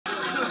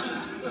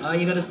Oh,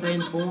 you got to stay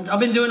informed. I've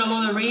been doing a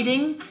lot of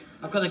reading.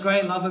 I've got a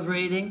great love of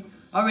reading.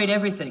 I read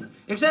everything,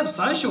 except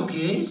social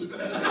cues.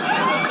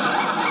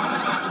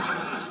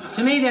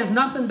 To me, there's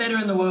nothing better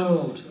in the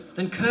world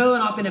than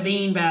curling up in a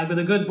beanbag with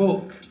a good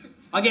book.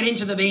 I get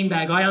into the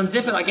beanbag, I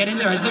unzip it, I get in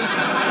there,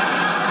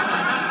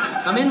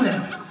 I'm in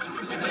there.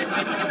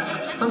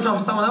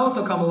 Sometimes someone else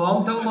will come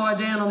along, don't lie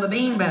down on the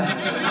beanbag.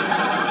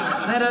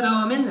 They don't know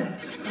I'm in there.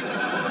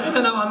 They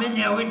don't know I'm in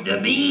there with the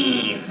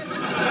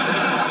beans.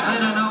 They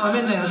don't know I'm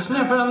in there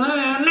sniffing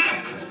their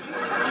neck.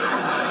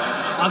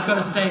 I've got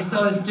to stay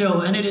so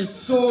still, and it is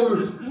so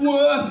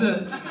worth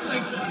it.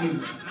 Thank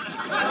you.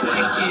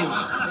 Thank you.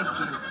 Thank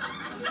you.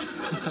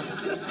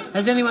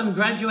 Has anyone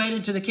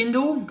graduated to the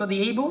Kindle? Got the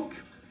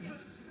e-book? Yeah.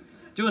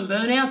 Doing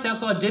burnouts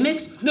outside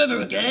Dimmicks? Never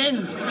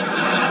again.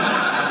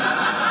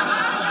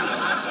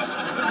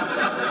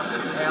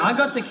 Yeah, I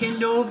got the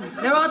Kindle.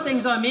 There are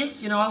things I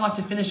miss. You know, I like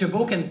to finish a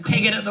book and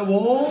peg it at the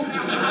wall.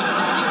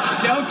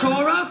 Del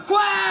Toro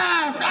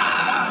Quest!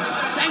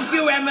 Ah! Thank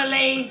you,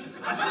 Emily.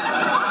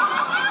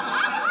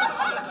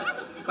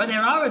 But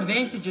there are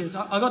advantages.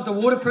 I got the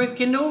waterproof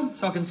Kindle,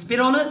 so I can spit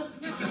on it.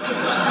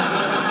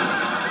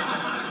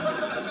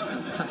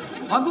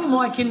 I bought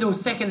my Kindle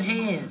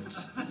second-hand.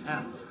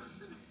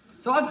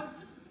 So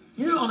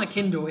you know, on a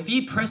Kindle, if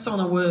you press on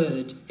a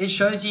word, it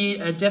shows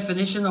you a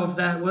definition of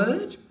that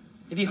word.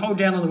 If you hold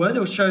down on the word,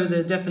 it'll show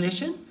the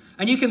definition.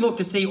 And you can look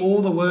to see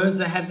all the words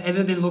that have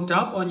ever been looked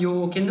up on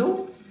your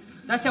Kindle.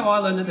 That's how I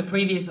learned that the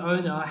previous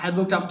owner had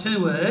looked up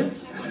 2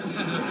 words.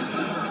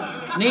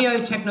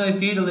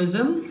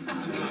 Neo-techno-feudalism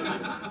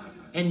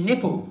and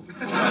nipple.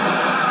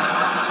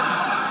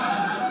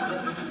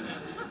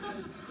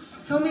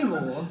 Tell me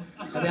more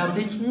about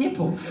this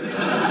nipple.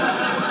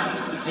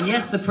 And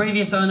yes, the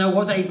previous owner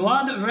was a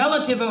blood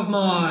relative of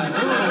mine. Ooh.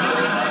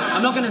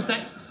 I'm not going to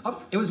say... Oh,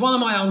 it was one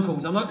of my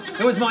uncles.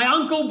 It was my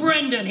Uncle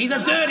Brendan. He's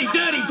a dirty,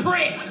 dirty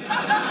prick.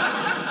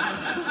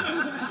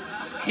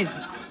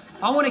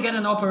 I want to get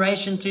an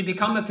operation to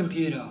become a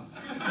computer.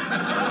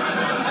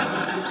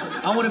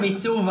 I want to be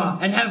silver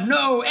and have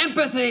no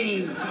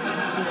empathy.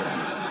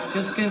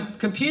 Because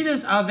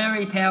computers are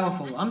very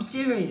powerful. I'm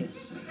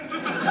serious.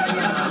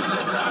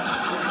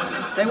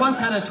 They once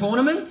had a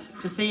tournament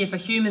to see if a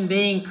human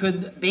being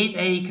could beat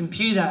a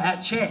computer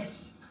at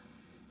chess.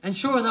 And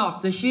sure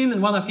enough, the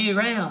human won a few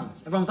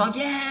rounds. Everyone's like,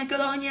 yeah, good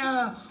on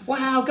ya.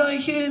 Wow, go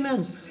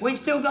humans. We've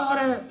still got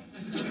it.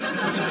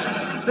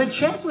 But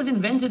chess was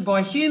invented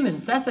by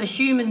humans. That's a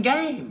human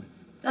game.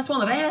 That's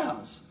one of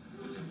ours.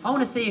 I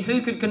want to see who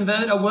could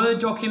convert a Word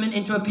document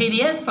into a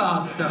PDF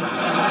faster.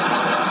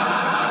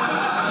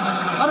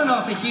 I don't know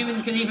if a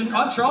human can even...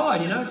 I've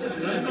tried, you know.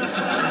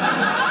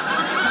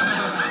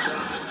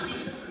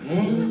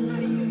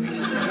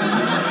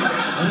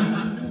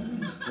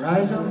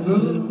 Rise of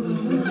moon.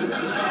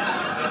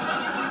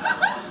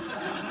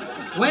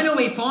 When are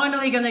we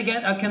finally going to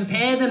get a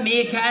Compare the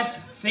Meerkats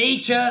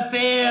feature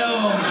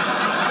film?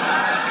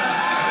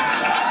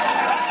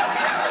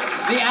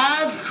 The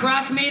ads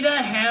crack me the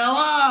hell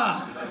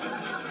up.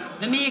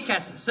 The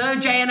Meerkats,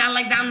 Sergey and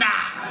Alexander.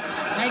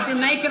 They've been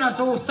making us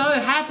all so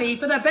happy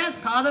for the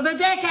best part of a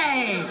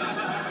decade.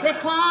 They're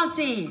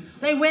classy.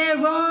 They wear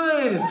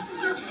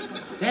robes.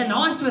 They're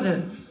nice with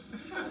it.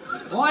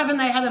 Why haven't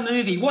they had a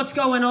movie? What's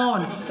going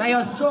on? They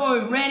are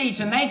so ready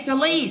to make the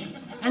leap.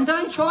 And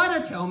don't try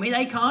to tell me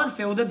they can't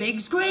fill the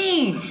big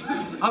screen.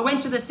 I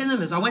went to the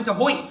cinemas. I went to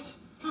Hoyt's.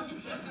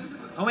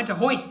 I went to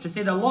Hoyt's to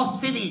see The Lost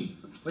City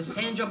with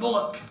Sandra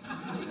Bullock.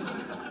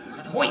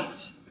 At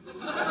Hoyt's.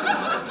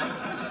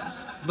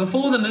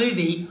 Before the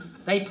movie,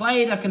 they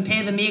played a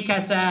Compare the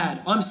Meerkats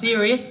ad. I'm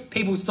serious.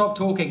 People stopped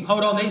talking.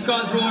 Hold on, these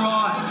guys are all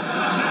right.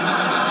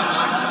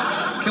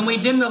 Can we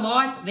dim the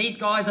lights? These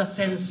guys are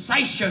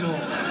sensational.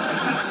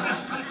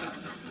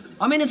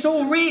 I mean, it's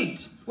all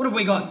rigged. What have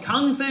we got?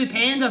 Kung Fu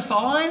Panda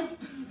 5?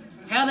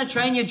 How to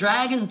Train Your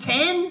Dragon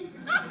 10?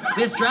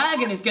 This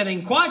dragon is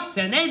getting quite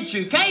an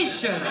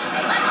education.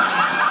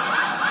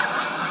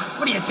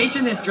 What are you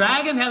teaching this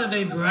dragon? How to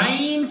do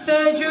brain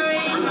surgery?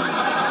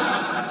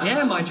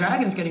 Yeah, my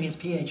dragon's getting his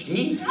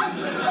PhD.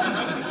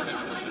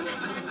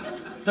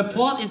 The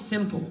plot is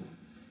simple.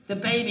 The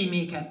baby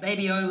meerkat,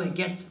 baby Oleg,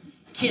 gets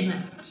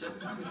kidnapped.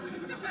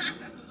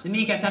 The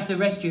meerkats have to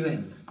rescue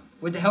him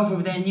with the help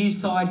of their new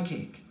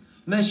sidekick,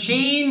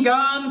 Machine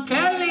Gun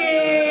Kelly!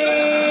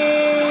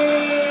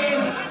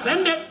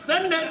 Send it,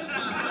 send it!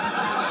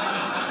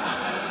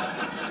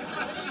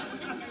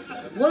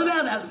 What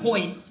about at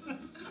Hoyt's?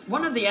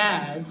 One of the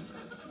ads,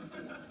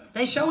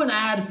 they show an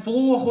ad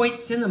for Hoyt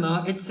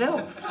Cinema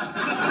itself.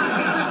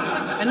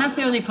 And that's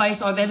the only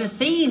place I've ever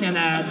seen an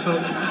ad for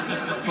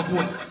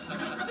Hoyt's.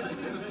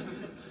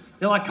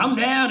 They're like, come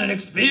down and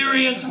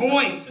experience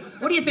Hoyt's.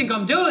 What do you think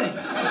I'm doing?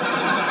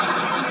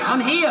 I'm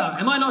here.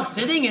 Am I not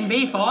sitting in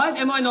B5?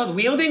 Am I not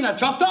wielding a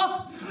chop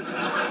top?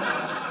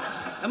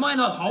 Am I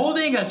not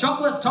holding a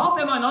chocolate top?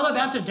 Am I not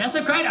about to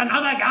desecrate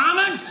another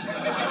garment?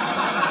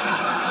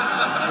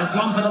 That's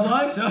one for the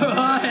blokes.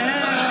 Oh,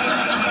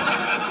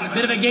 yeah.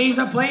 Bit of a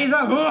geezer pleaser.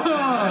 Whoa.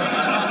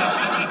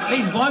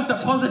 These blokes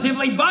are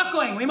positively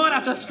buckling. We might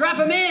have to strap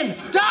them in.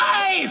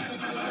 Dave!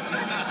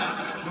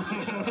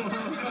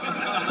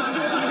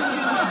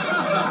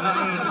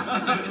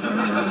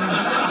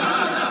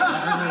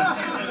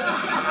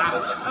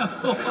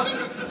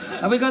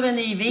 Have we got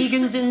any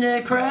vegans in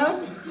the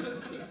crowd?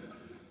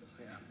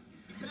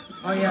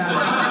 Oh, yeah.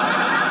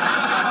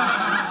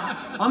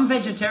 I'm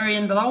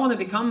vegetarian, but I want to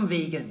become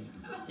vegan,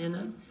 you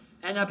know?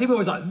 And people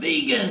always like,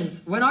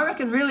 vegans! When I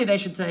reckon really they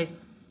should say,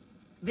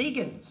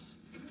 vegans.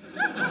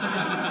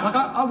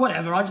 Like,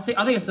 whatever, I think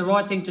it's the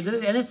right thing to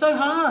do. And it's so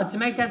hard to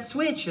make that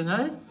switch, you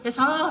know? It's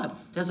hard.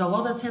 There's a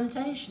lot of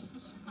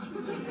temptations.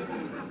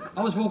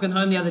 I was walking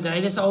home the other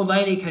day, this old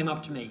lady came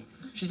up to me.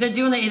 She said, do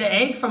you want to eat an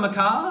egg from a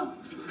car?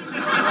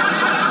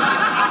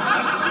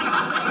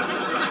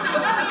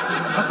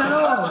 I said,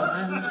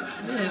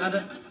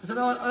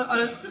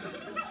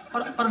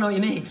 I don't know what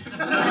you mean.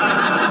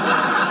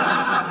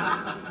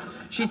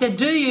 She said,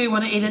 do you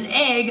want to eat an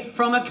egg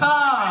from a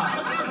car?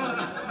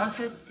 I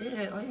said,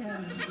 yeah, I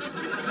am.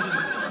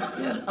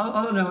 Yeah,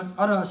 I don't know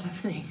what's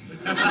happening.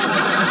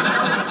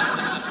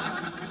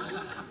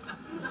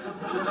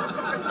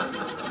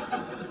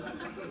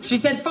 She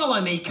said,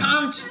 follow me,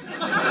 cunt.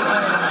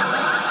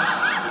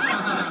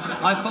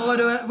 I followed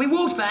her. We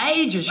walked for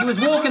ages. She was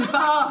walking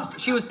fast.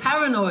 She was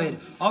paranoid.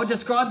 I would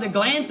describe the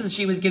glances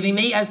she was giving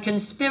me as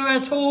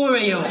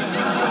conspiratorial.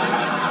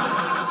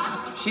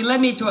 She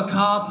led me to a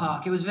car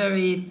park. It was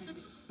very,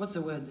 what's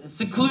the word?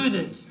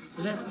 Secluded.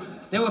 Is it?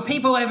 There were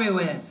people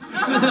everywhere.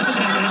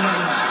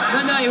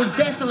 No, it was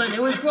desolate.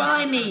 It was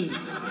grimy.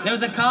 There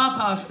was a car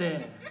parked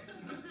there.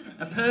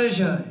 A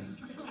Peugeot.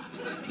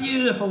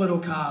 Beautiful little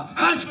car.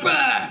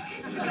 Hatchback!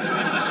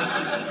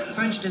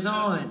 French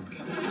design.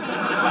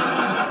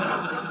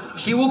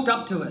 She walked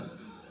up to it.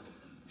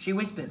 She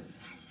whispered.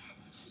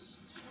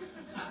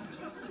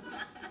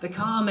 The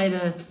car made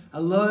a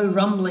low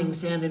rumbling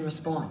sound in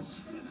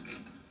response.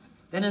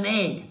 Then an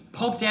egg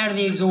popped out of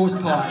the exhaust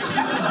pipe.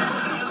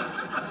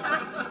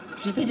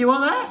 She said, you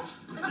want that?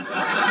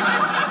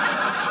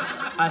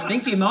 I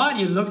think you might.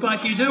 You look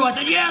like you do. I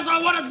said, yes,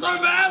 I want it so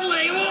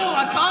badly. Oh,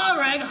 a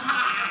car egg.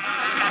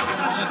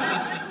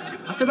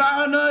 I said, but I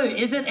don't know,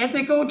 is it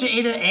ethical to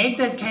eat an egg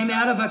that came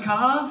out of a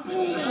car?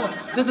 Ooh,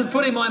 this is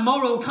putting my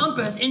moral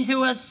compass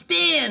into a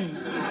spin.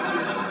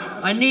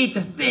 I need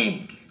to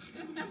think.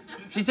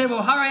 She said,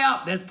 well, hurry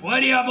up. There's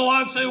plenty of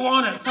blokes who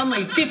want it.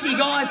 Suddenly, 50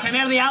 guys came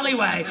out of the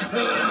alleyway.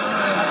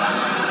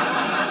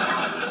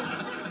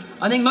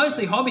 I think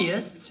mostly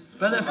hobbyists,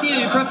 but a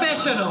few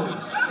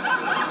professionals.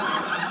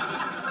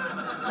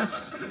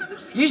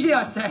 Usually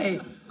I say,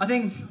 I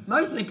think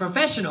mostly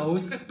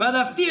professionals, but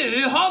a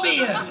few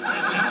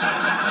hobbyists.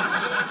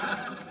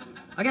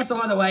 I guess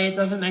either way, it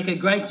doesn't make a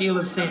great deal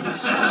of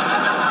sense.